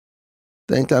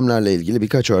Denklemlerle ilgili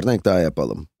birkaç örnek daha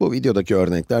yapalım. Bu videodaki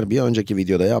örnekler, bir önceki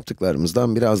videoda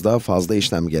yaptıklarımızdan biraz daha fazla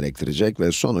işlem gerektirecek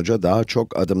ve sonuca daha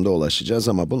çok adımda ulaşacağız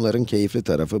ama bunların keyifli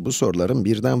tarafı, bu soruların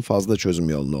birden fazla çözüm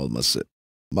yolunun olması.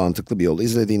 Mantıklı bir yolu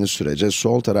izlediğiniz sürece,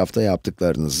 sol tarafta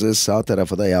yaptıklarınızı sağ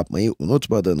tarafa da yapmayı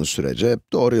unutmadığınız sürece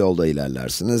doğru yolda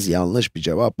ilerlersiniz, yanlış bir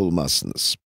cevap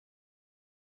bulmazsınız.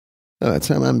 Evet,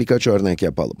 hemen birkaç örnek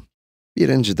yapalım.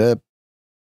 Birincide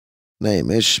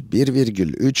neymiş?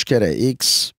 1,3 kere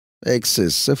x eksi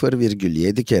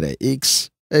 0,7 kere x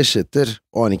eşittir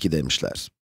 12 demişler.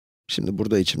 Şimdi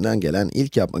burada içimden gelen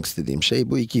ilk yapmak istediğim şey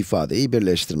bu iki ifadeyi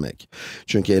birleştirmek.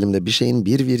 Çünkü elimde bir şeyin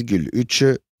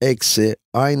 1,3'ü eksi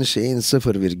aynı şeyin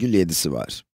 0,7'si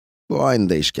var. Bu aynı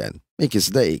değişken.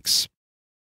 İkisi de x.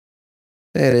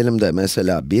 Eğer elimde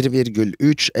mesela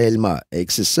 1,3 elma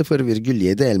eksi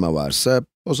 0,7 elma varsa,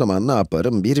 o zaman ne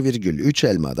yaparım? 1,3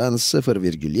 elmadan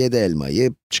 0,7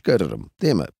 elmayı çıkarırım,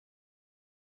 değil mi?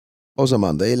 O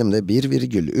zaman da elimde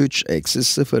 1,3 eksi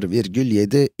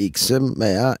 0,7 x'im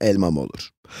veya elmam olur.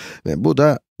 Ve bu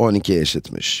da 12'ye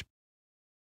eşitmiş.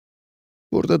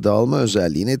 Burada dağılma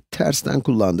özelliğini tersten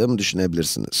kullandığımı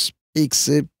düşünebilirsiniz.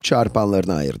 X'i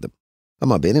çarpanlarına ayırdım.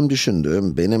 Ama benim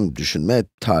düşünme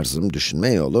tarzım, düşünme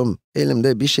yolum,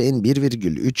 elimde bir şeyin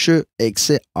 1,3'ü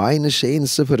eksi aynı şeyin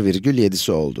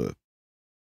 0,7'si oldu.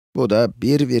 Bu da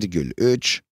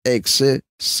 1,3 eksi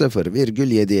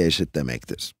 0,7'ye eşit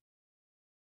demektir.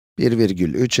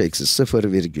 1,3 eksi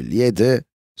 0,7,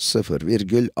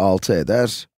 0,6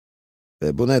 eder.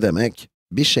 Ve bu ne demek?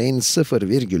 Bir şeyin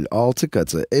 0,6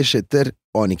 katı eşittir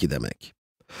 12 demek.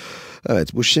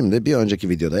 Evet, bu şimdi bir önceki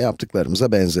videoda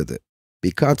yaptıklarımıza benzedi.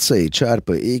 Bir katsayı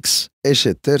çarpı x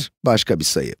eşittir başka bir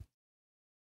sayı.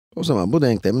 O zaman bu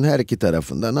denklemin her iki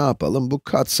tarafında ne yapalım? Bu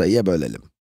katsayıya bölelim.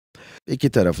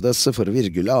 İki tarafı da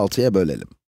 0,6'ya bölelim.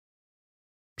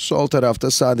 Sol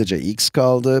tarafta sadece x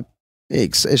kaldı.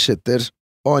 X eşittir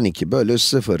 12 bölü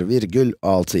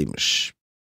 0,6'ymış.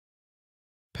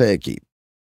 Peki.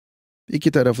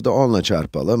 İki tarafı da 10 ile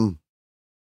çarpalım.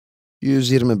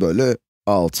 120 bölü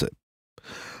 6.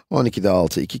 12'de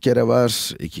 6 iki kere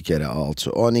var. 2 kere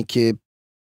 6, 12.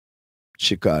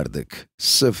 Çıkardık.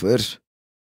 0.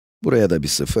 Buraya da bir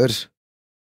 0.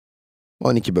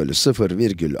 12 bölü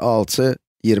 0,6,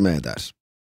 20 eder.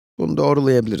 Bunu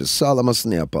doğrulayabiliriz.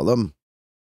 Sağlamasını yapalım.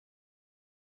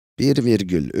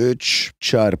 1,3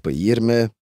 çarpı 20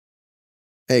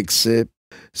 eksi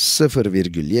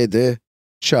 0,7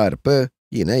 çarpı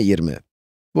yine 20.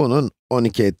 Bunun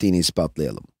 12 ettiğini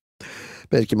ispatlayalım.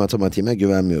 Belki matematiğime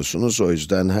güvenmiyorsunuz, o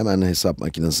yüzden hemen hesap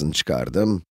makinesini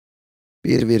çıkardım.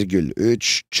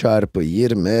 1,3 çarpı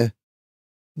 20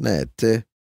 ne etti?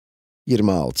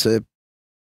 26.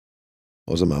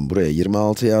 O zaman buraya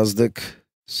 26 yazdık.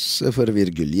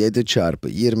 0,7 çarpı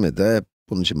 20 de,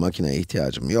 bunun için makineye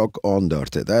ihtiyacım yok,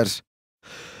 14 eder.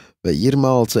 Ve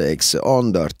 26 eksi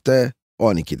 14 de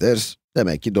 12'dir.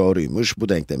 Demek ki doğruymuş, bu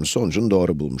denklemin sonucunu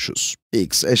doğru bulmuşuz.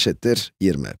 X eşittir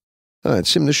 20. Evet,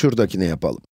 şimdi şuradakini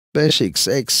yapalım.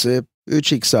 5x eksi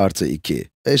 3x artı 2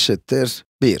 eşittir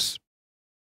 1.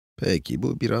 Peki,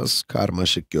 bu biraz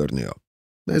karmaşık görünüyor.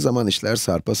 Ne zaman işler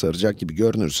sarpa saracak gibi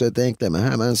görünürse, denklemi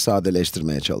hemen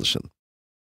sadeleştirmeye çalışın.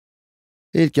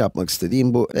 İlk yapmak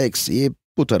istediğim bu eksiyi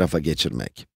bu tarafa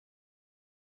geçirmek.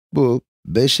 Bu,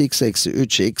 5x eksi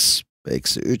 3x,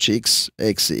 eksi 3x,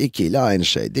 eksi 2 ile aynı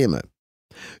şey, değil mi?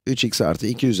 3x artı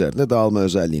 2 üzerinde dağılma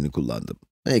özelliğini kullandım.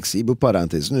 Eksiyi bu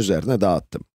parantezin üzerine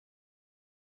dağıttım.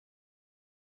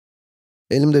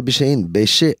 Elimde bir şeyin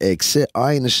 5'i eksi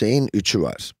aynı şeyin 3'ü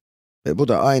var. Ve bu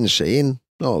da aynı şeyin,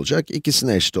 ne olacak?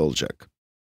 İkisine eşit olacak.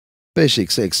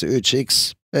 5x eksi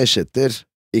 3x eşittir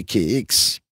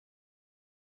 2x.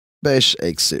 5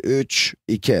 eksi 3,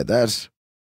 2 eder.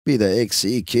 Bir de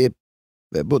eksi 2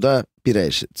 ve bu da 1'e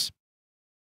eşit.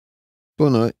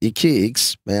 Bunu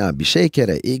 2x veya bir şey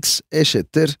kere x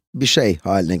eşittir bir şey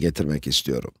haline getirmek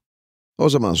istiyorum. O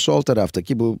zaman sol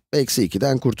taraftaki bu eksi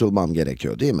 2'den kurtulmam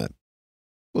gerekiyor, değil mi?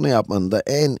 Bunu yapmanın da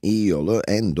en iyi yolu,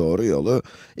 en doğru yolu,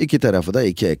 iki tarafı da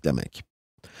 2 eklemek.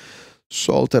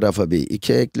 Sol tarafa bir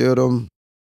 2 ekliyorum.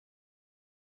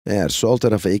 Eğer sol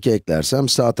tarafa 2 eklersem,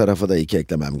 sağ tarafa da 2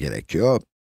 eklemem gerekiyor.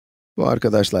 Bu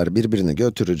arkadaşlar birbirini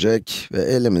götürecek ve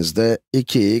elimizde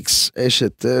 2x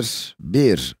eşittir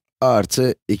 1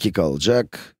 artı 2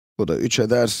 kalacak. Bu da 3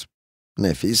 eder.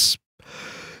 Nefis.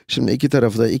 Şimdi iki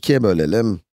tarafı da 2'ye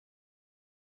bölelim.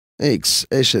 X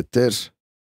eşittir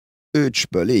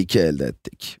 3 bölü 2 elde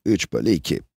ettik. 3 bölü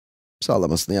 2.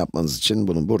 Sağlamasını yapmanız için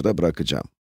bunu burada bırakacağım.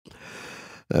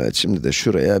 Evet, şimdi de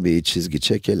şuraya bir çizgi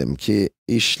çekelim ki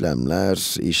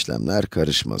işlemler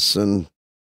karışmasın.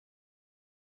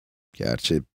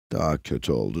 Gerçi daha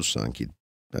kötü oldu sanki.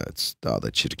 Evet, daha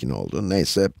da çirkin oldu.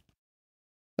 Neyse.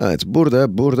 Evet,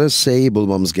 burada s'yi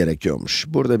bulmamız gerekiyormuş.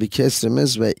 Burada bir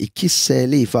kesrimiz ve iki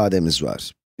s'li ifademiz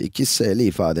var. İki s'li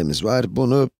ifademiz var.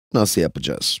 Bunu nasıl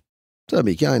yapacağız?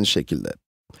 Tabii ki aynı şekilde.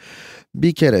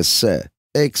 Bir kere s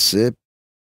eksi,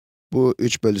 bu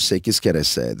 3 bölü 8 kere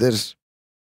s'dir,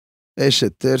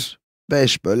 eşittir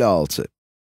 5 bölü 6.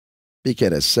 Bir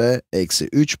kere s eksi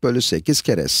 3 bölü 8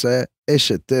 kere s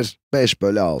eşittir 5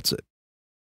 bölü 6.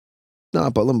 Ne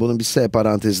yapalım? Bunu bir s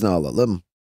parantezine alalım.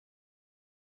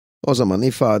 O zaman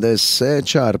ifade s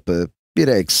çarpı 1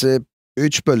 eksi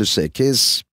 3 bölü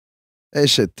 8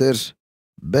 eşittir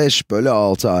 5 bölü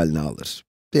 6 halini alır.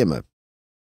 Değil mi?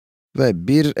 Ve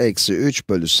 1 eksi 3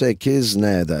 bölü 8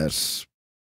 ne eder?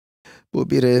 Bu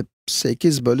 1'i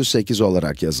 8 bölü 8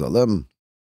 olarak yazalım.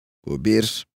 Bu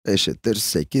 1 eşittir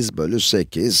 8 bölü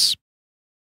 8.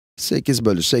 8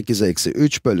 bölü 8 eksi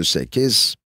 3 bölü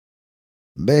 8,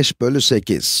 5 bölü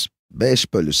 8.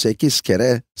 5 bölü 8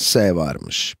 kere s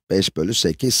varmış. 5 bölü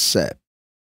 8 s.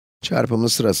 Çarpımı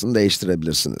sırasını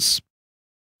değiştirebilirsiniz.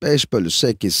 5 bölü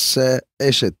 8 s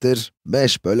eşittir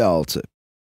 5 bölü 6.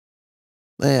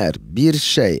 Eğer bir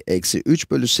şey eksi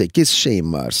 3 bölü 8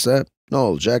 şeyin varsa, ne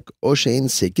olacak? O şeyin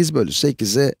 8 bölü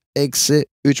 8'i eksi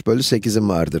 3 bölü 8'in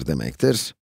vardır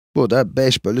demektir. Bu da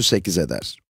 5 bölü 8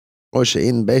 eder. O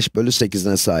şeyin 5 bölü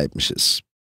 8'ine sahipmişiz.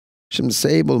 Şimdi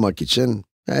s'yi bulmak için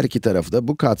her iki tarafı da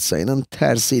bu katsayının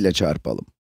tersiyle çarpalım.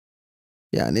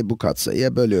 Yani bu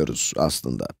katsayıya bölüyoruz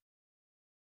aslında.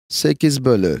 8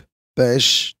 bölü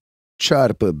 5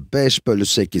 çarpı 5 bölü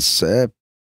 8 ise,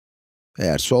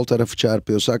 eğer sol tarafı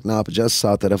çarpıyorsak ne yapacağız?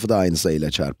 Sağ tarafı da aynı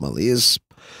sayıyla çarpmalıyız.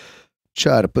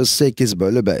 Çarpı 8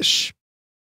 bölü 5.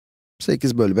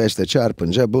 8 bölü 5 ile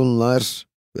çarpınca bunlar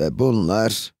ve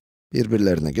bunlar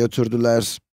birbirlerine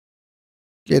götürdüler.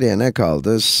 Geriye ne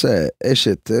kaldı? S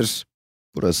eşittir,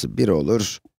 burası 1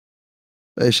 olur,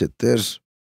 eşittir,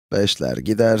 5'ler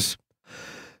gider.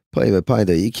 Payı ve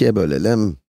paydayı 2'ye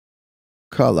bölelim.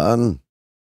 Kalan,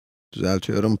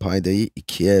 düzeltiyorum, paydayı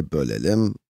 2'ye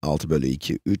bölelim. 6 bölü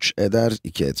 2, 3 eder,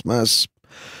 2 etmez.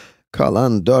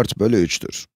 Kalan 4 bölü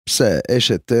 3'tür. S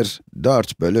eşittir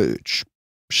 4 bölü 3.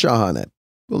 Şahane.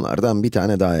 Bunlardan bir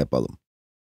tane daha yapalım.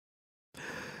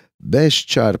 5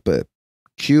 çarpı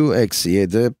q eksi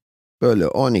 7 bölü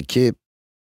 12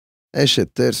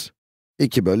 eşittir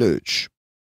 2 bölü 3.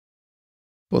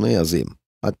 Bunu yazayım.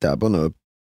 Hatta bunu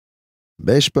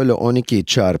 5 bölü 12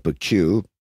 çarpı q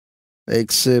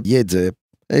eksi 7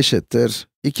 eşittir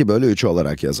 2 bölü 3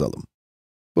 olarak yazalım.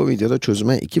 Bu videoda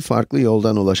çözüme iki farklı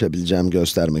yoldan ulaşabileceğimi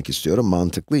göstermek istiyorum.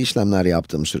 Mantıklı işlemler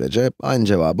yaptığım sürece aynı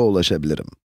cevaba ulaşabilirim.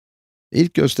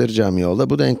 İlk göstereceğim yolda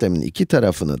bu denklemin iki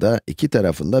tarafını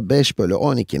da 5 bölü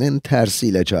 12'nin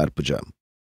tersiyle çarpacağım.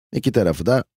 İki tarafı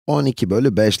da 12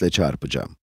 bölü 5 ile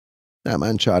çarpacağım.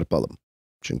 Hemen çarpalım.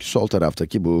 Çünkü sol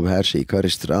taraftaki bu her şeyi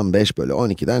karıştıran 5 bölü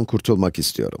 12'den kurtulmak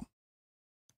istiyorum.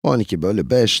 12 bölü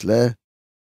 5 ile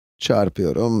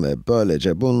çarpıyorum ve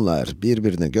böylece bunlar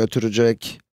birbirini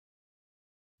götürecek.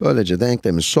 Böylece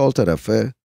denklemin sol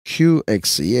tarafı q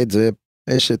eksi 7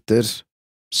 eşittir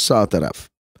sağ taraf.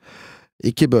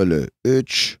 2 bölü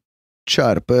 3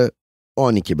 çarpı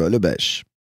 12 bölü 5.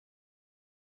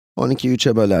 12'yi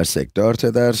 3'e bölersek 4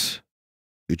 eder.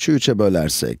 3'ü 3'e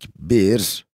bölersek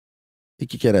 1.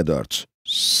 2 kere 4,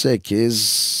 8,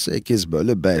 8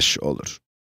 bölü 5 olur.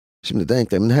 Şimdi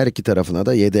denklemin her iki tarafına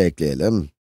da 7 ekleyelim.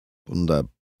 Bunu da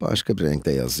başka bir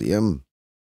renkle yazayım.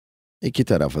 İki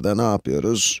tarafa da ne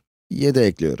yapıyoruz? 7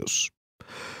 ekliyoruz.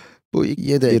 Bu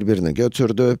 7 birbirini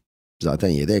götürdü. Zaten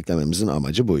 7 eklememizin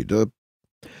amacı buydu.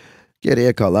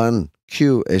 Geriye kalan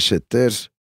q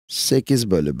eşittir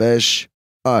 8 bölü 5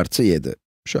 artı 7.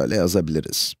 Şöyle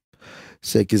yazabiliriz.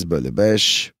 8 bölü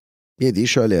 5, 7'yi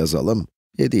şöyle yazalım.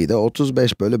 7'yi de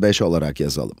 35 bölü 5 olarak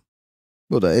yazalım.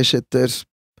 Bu da eşittir.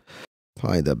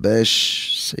 Payda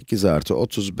 5, 8 artı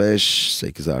 35,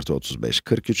 8 artı 35,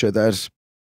 43 eder.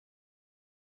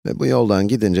 Ve bu yoldan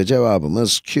gidince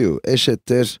cevabımız q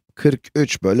eşittir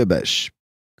 43 bölü 5.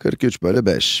 43 bölü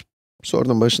 5.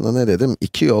 Sorunun başında ne dedim?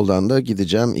 İki yoldan da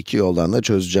gideceğim, iki yoldan da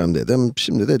çözeceğim dedim.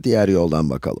 Şimdi de diğer yoldan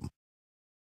bakalım.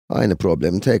 Aynı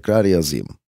problemi tekrar yazayım.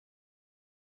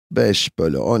 5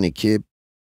 bölü 12,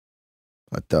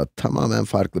 hatta tamamen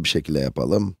farklı bir şekilde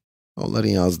yapalım. Onların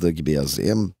yazdığı gibi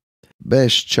yazayım.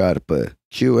 5 çarpı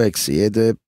q eksi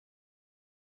 7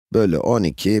 bölü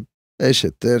 12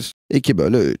 eşittir 2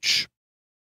 bölü 3.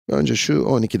 Önce şu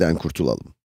 12'den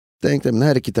kurtulalım. Denklemin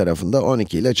her iki tarafını da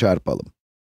 12 ile çarpalım.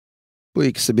 Bu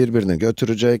ikisi birbirini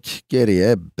götürecek.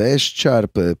 Geriye 5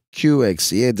 çarpı q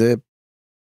eksi 7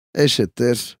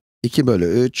 eşittir 2 bölü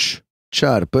 3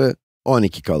 çarpı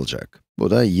 12 kalacak.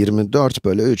 Bu da 24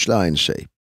 bölü 3 ile aynı şey.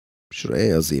 Şuraya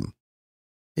yazayım.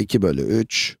 2 bölü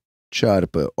 3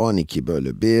 çarpı 12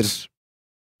 bölü 1.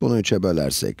 Bunu 3'e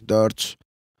bölersek 4.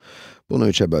 Bunu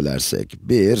 3'e bölersek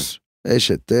 1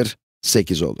 eşittir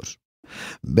 8 olur.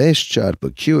 5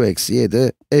 çarpı q eksi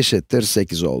 7 eşittir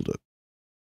 8 oldu.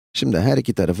 Şimdi her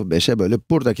iki tarafı 5'e bölüp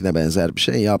buradakine benzer bir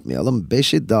şey yapmayalım.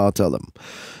 5'i dağıtalım.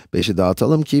 5'i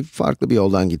dağıtalım ki farklı bir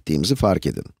yoldan gittiğimizi fark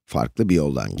edin. Farklı bir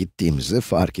yoldan gittiğimizi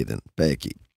fark edin. Peki.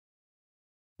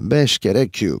 5 kere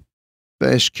q.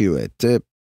 5q etti.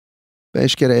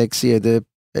 5 kere eksi 7,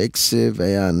 eksi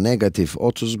veya negatif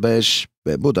 35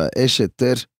 ve bu da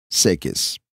eşittir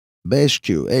 8.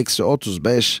 5q eksi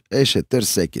 35 eşittir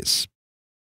 8.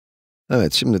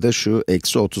 Evet, şimdi de şu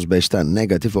eksi 35'ten,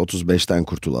 negatif 35'ten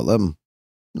kurtulalım.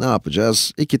 Ne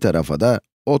yapacağız? İki tarafa da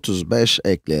 35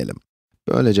 ekleyelim.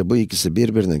 Böylece bu ikisi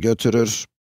birbirini götürür.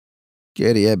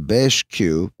 Geriye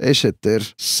 5q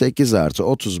eşittir 8 artı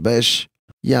 35,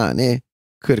 yani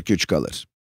 43 kalır.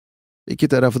 İki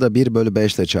tarafı da 1 bölü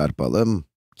 5 ile çarpalım,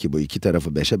 ki bu iki tarafı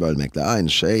 5'e bölmekle aynı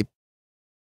şey.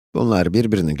 Bunlar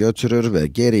birbirini götürür ve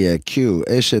geriye q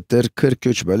eşittir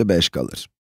 43 bölü 5 kalır.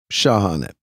 Şahane.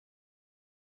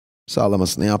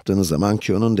 Sağlamasını yaptığınız zaman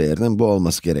q'nun değerinin bu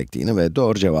olması gerektiğini ve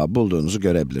doğru cevabı bulduğunuzu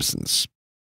görebilirsiniz.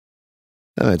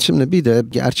 Evet, şimdi bir de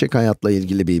gerçek hayatla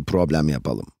ilgili bir problem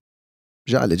yapalım.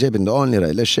 Jale cebinde 10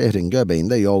 lirayla şehrin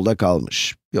göbeğinde yolda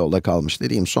kalmış. Yolda kalmış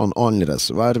dediğim son 10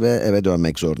 lirası var ve eve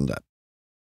dönmek zorunda.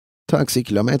 Taksi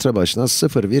kilometre başına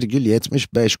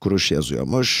 0,75 kuruş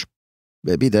yazıyormuş.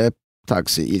 Ve bir de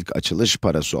taksi ilk açılış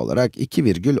parası olarak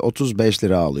 2,35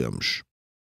 lira alıyormuş.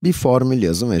 Bir formül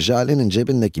yazın ve Jale'nin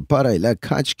cebindeki parayla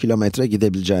kaç kilometre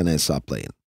gidebileceğini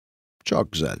hesaplayın.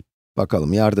 Çok güzel.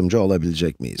 Bakalım yardımcı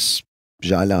olabilecek miyiz?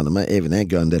 Jale Hanım'ı evine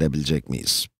gönderebilecek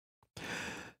miyiz?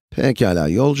 Pekala,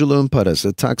 yolculuğun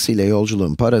parası, taksiyle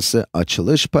yolculuğun parası,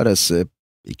 açılış parası,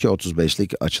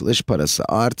 2,35'lik açılış parası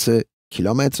artı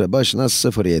kilometre başına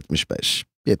 0,75,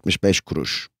 75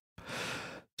 kuruş.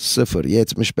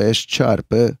 0,75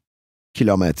 çarpı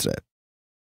kilometre.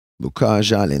 Bu k,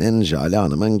 Jale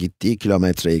Hanım'ın gittiği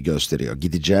kilometreyi gösteriyor,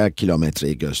 gideceği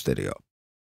kilometreyi gösteriyor.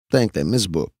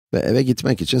 Denklemimiz bu. Ve eve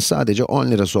gitmek için sadece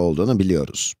 10 lirası olduğunu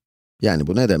biliyoruz. Yani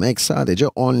bu ne demek? Sadece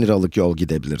 10 liralık yol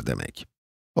gidebilir demek.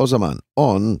 O zaman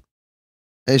 10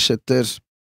 eşittir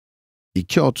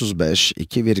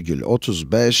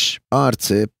 2,35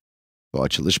 artı, bu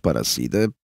açılış parasıydı,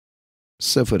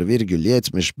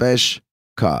 0,75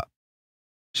 k.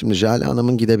 Şimdi Jale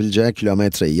Hanım'ın gidebileceği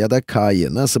kilometreyi ya da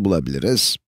k'yı nasıl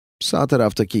bulabiliriz? Sağ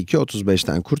taraftaki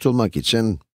 2,35'ten kurtulmak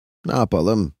için ne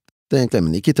yapalım?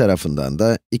 Denklemin iki tarafından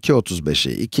da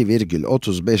 2,35'i,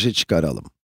 2,35'i çıkaralım.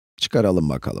 Çıkaralım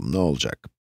bakalım ne olacak?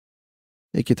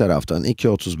 İki taraftan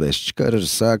 2,35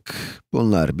 çıkarırsak,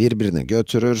 bunlar birbirini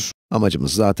götürür.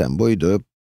 Amacımız zaten buydu.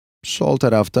 Sol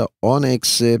tarafta 10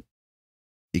 eksi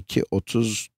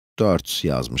 2,34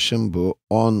 yazmışım. Bu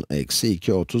 10 eksi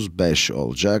 2,35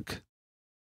 olacak.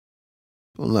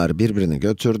 Bunlar birbirini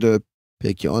götürdü.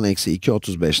 Peki 10 eksi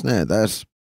 2,35 ne eder?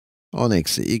 10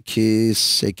 eksi 2,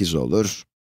 8 olur.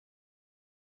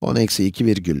 10 eksi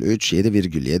 2,3,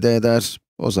 7,7 eder.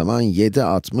 O zaman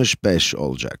 7,65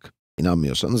 olacak.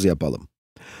 İnanmıyorsanız yapalım.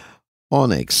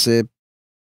 10 eksi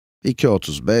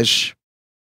 2,35,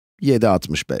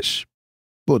 7,65.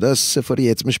 Bu da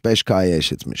 0,75k'ya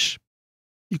eşitmiş.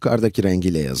 Yukarıdaki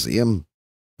rengiyle yazayım.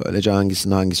 Böylece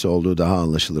hangisinin hangisi olduğu daha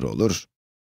anlaşılır olur.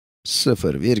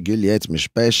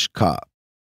 0,75k.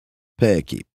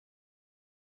 Peki.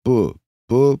 Bu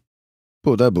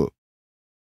da bu.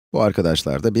 Bu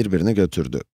arkadaşlar da birbirini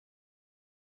götürdü.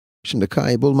 Şimdi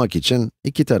k'yı bulmak için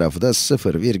iki tarafı da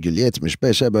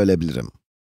 0,75'e bölebilirim.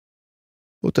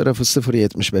 Bu tarafı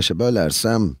 0,75'e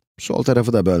bölersem, sol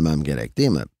tarafı da bölmem gerek, değil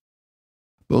mi?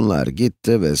 Bunlar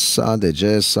gitti ve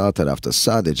sağ tarafta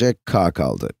sadece k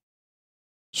kaldı.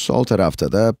 Sol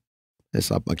tarafta da,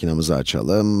 hesap makinemizi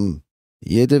açalım,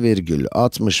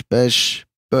 7,65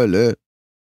 bölü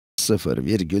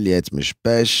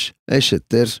 0,75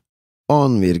 eşittir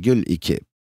 10,2.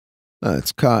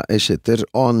 Evet, k eşittir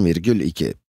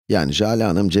 10,2. Yani Jale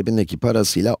Hanım cebindeki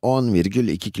parasıyla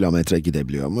 10,2 kilometre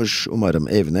gidebiliyormuş. Umarım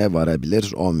evine varabilir.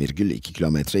 10,2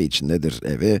 kilometre içindedir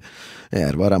evi.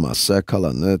 Eğer varamazsa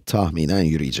kalanını tahminen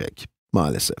yürüyecek.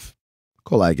 Maalesef.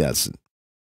 Kolay gelsin.